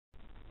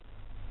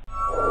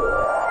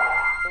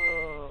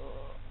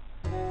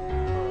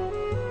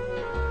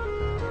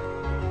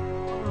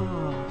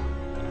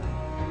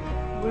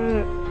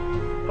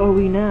are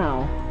we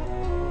now?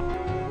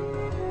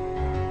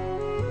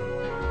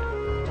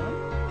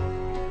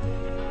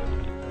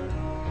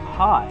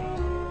 Hi.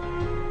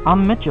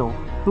 I'm Mitchell.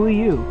 Who are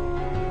you?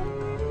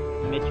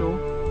 Mitchell?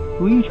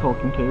 Who are you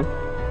talking to?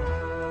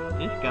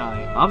 This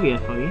guy,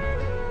 obviously.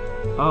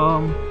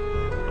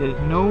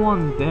 There's no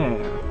one there.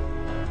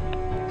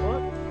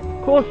 What?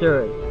 Of course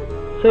there is.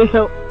 Say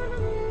so.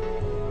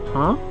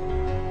 Huh?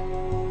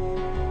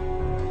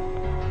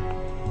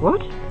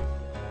 What?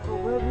 Well,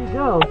 where'd he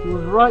go? He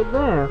was right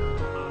there.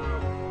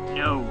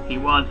 No, he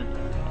wasn't.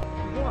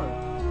 He was.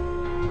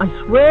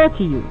 I swear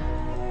to you.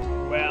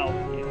 Well,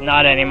 he's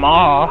not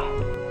anymore.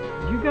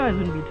 You guys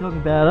wouldn't be talking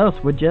about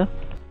us, would ya?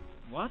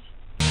 What?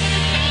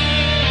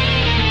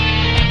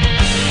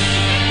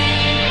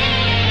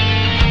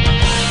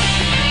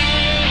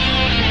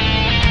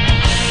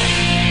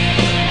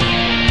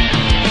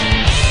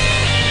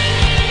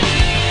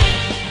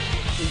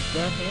 Is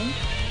that him?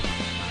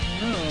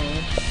 No.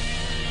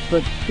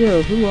 But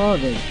still, who are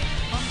they?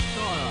 I'm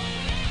Sora.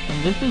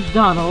 And this is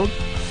Donald.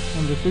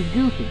 And this is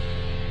Goofy.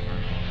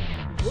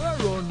 We're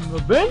on an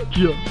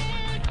adventure.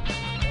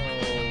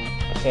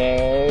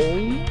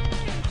 Okay.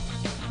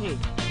 Hey,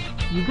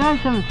 you guys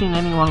haven't seen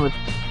anyone with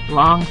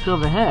long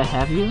silver hair,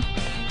 have you?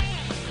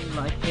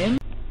 Like him?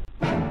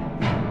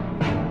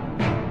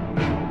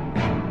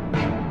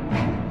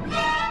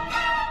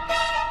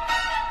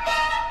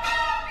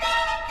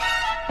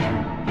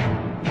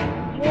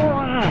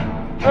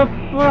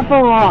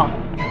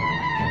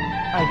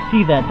 I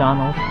see that,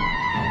 Donald.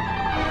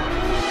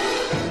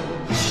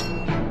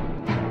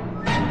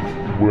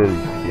 Where's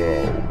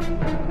Cloud?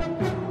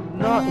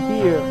 Not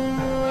here.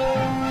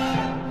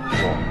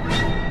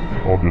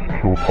 I'll just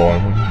kill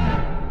time with you.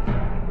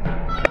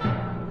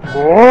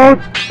 What?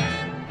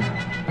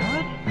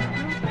 What?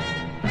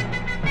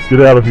 Get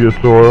out of here,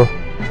 Sora.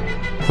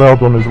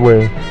 Cloud's on his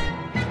way.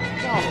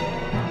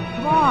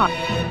 Come on.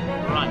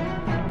 Run.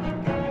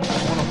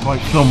 Wanna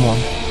fight someone?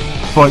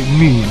 Fight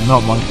me,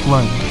 not my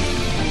friend.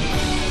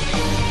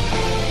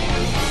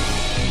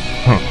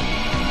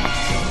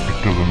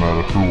 It doesn't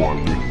matter who I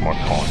waste my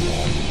time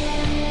on.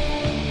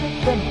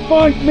 Then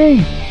fight me,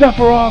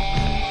 Sephiroth!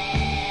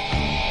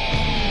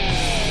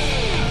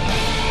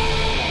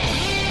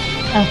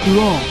 After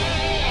all,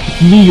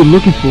 it's me you're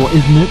looking for,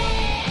 isn't it?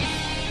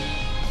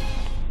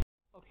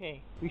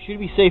 Okay, we should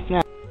be safe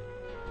now.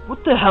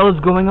 What the hell is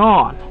going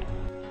on?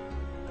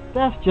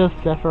 That's just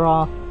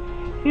Sephiroth.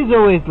 He's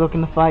always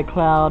looking to fight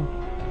Cloud.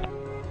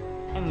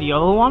 And the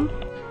other one?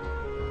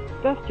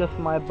 That's just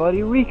my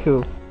buddy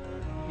Riku.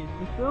 He's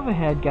the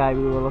silver-haired guy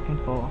we were looking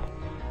for.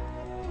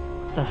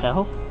 What the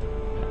hell?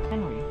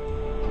 Henry,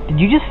 did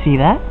you just see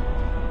that?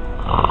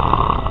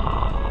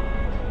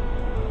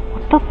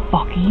 What the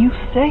fuck are you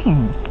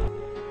saying?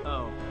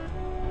 Oh.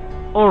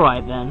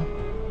 Alright then.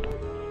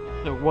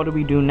 So what do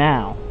we do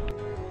now?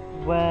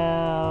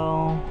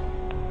 Well,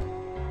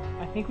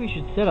 I think we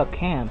should set up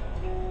camp.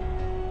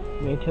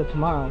 Wait till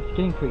tomorrow, it's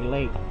getting pretty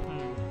late.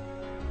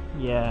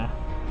 Yeah.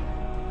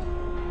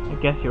 I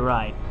guess you're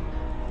right.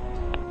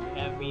 We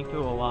have been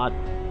through a lot.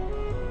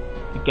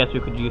 I guess we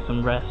could use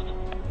some rest.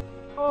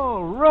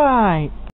 Alright!